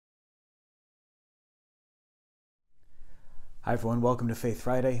Hi everyone, welcome to Faith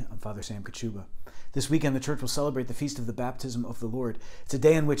Friday. I'm Father Sam Kachuba. This weekend the church will celebrate the Feast of the Baptism of the Lord. It's a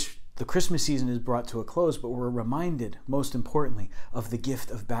day in which the Christmas season is brought to a close, but we're reminded, most importantly, of the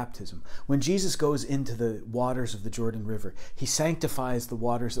gift of baptism. When Jesus goes into the waters of the Jordan River, he sanctifies the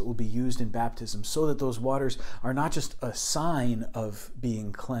waters that will be used in baptism so that those waters are not just a sign of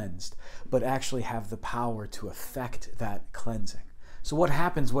being cleansed, but actually have the power to effect that cleansing. So what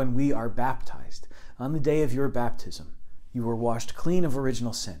happens when we are baptized? On the day of your baptism, you were washed clean of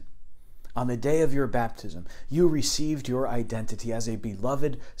original sin. On the day of your baptism, you received your identity as a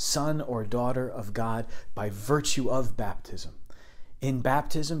beloved son or daughter of God by virtue of baptism. In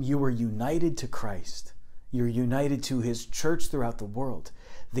baptism, you were united to Christ. You're united to his church throughout the world.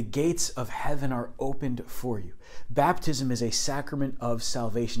 The gates of heaven are opened for you. Baptism is a sacrament of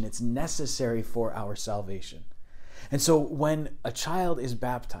salvation. It's necessary for our salvation. And so when a child is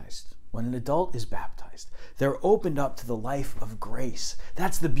baptized, when an adult is baptized, they're opened up to the life of grace.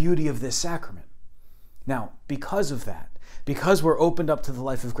 That's the beauty of this sacrament. Now, because of that, because we're opened up to the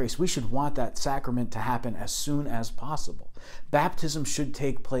life of grace, we should want that sacrament to happen as soon as possible. Baptism should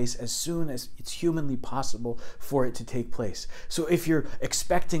take place as soon as it's humanly possible for it to take place. So if you're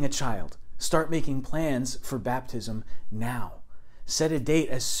expecting a child, start making plans for baptism now. Set a date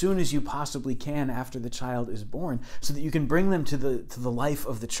as soon as you possibly can after the child is born so that you can bring them to the life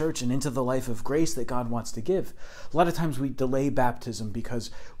of the church and into the life of grace that God wants to give. A lot of times we delay baptism because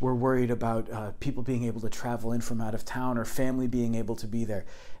we're worried about people being able to travel in from out of town or family being able to be there.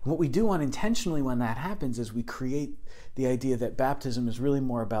 And what we do unintentionally when that happens is we create the idea that baptism is really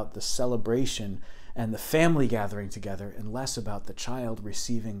more about the celebration and the family gathering together and less about the child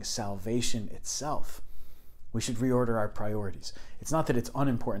receiving salvation itself. We should reorder our priorities. It's not that it's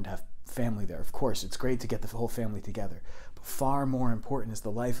unimportant to have family there. Of course, it's great to get the whole family together. But far more important is the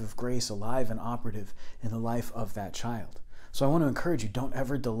life of grace alive and operative in the life of that child. So I want to encourage you, don't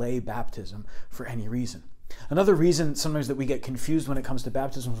ever delay baptism for any reason. Another reason sometimes that we get confused when it comes to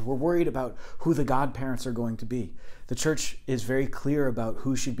baptism is we're worried about who the godparents are going to be. The church is very clear about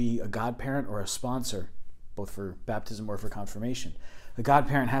who should be a godparent or a sponsor, both for baptism or for confirmation. The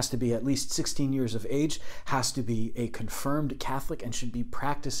godparent has to be at least 16 years of age, has to be a confirmed Catholic, and should be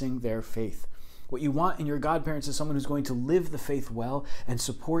practicing their faith. What you want in your godparents is someone who's going to live the faith well and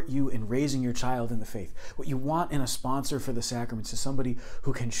support you in raising your child in the faith. What you want in a sponsor for the sacraments is somebody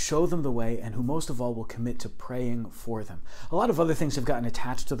who can show them the way and who most of all will commit to praying for them. A lot of other things have gotten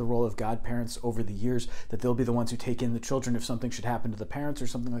attached to the role of godparents over the years, that they'll be the ones who take in the children if something should happen to the parents or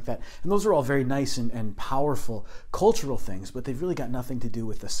something like that. And those are all very nice and powerful cultural things, but they've really got nothing to do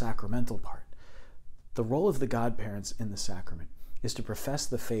with the sacramental part. The role of the godparents in the sacrament is to profess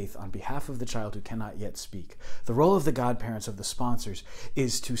the faith on behalf of the child who cannot yet speak. The role of the godparents, of the sponsors,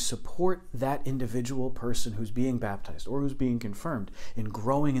 is to support that individual person who's being baptized or who's being confirmed in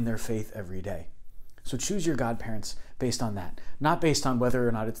growing in their faith every day. So choose your godparents based on that, not based on whether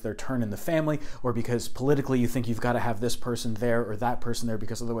or not it's their turn in the family or because politically you think you've got to have this person there or that person there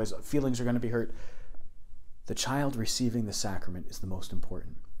because otherwise feelings are going to be hurt. The child receiving the sacrament is the most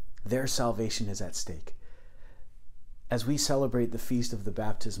important. Their salvation is at stake. As we celebrate the feast of the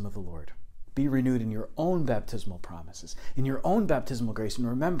baptism of the Lord, be renewed in your own baptismal promises, in your own baptismal grace, and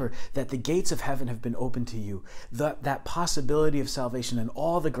remember that the gates of heaven have been opened to you. That possibility of salvation and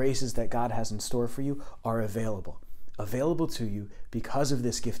all the graces that God has in store for you are available to you because of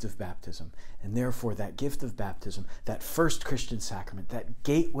this gift of baptism. And therefore, that gift of baptism, that first Christian sacrament, that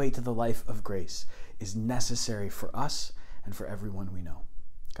gateway to the life of grace, is necessary for us and for everyone we know.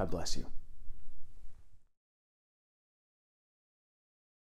 God bless you.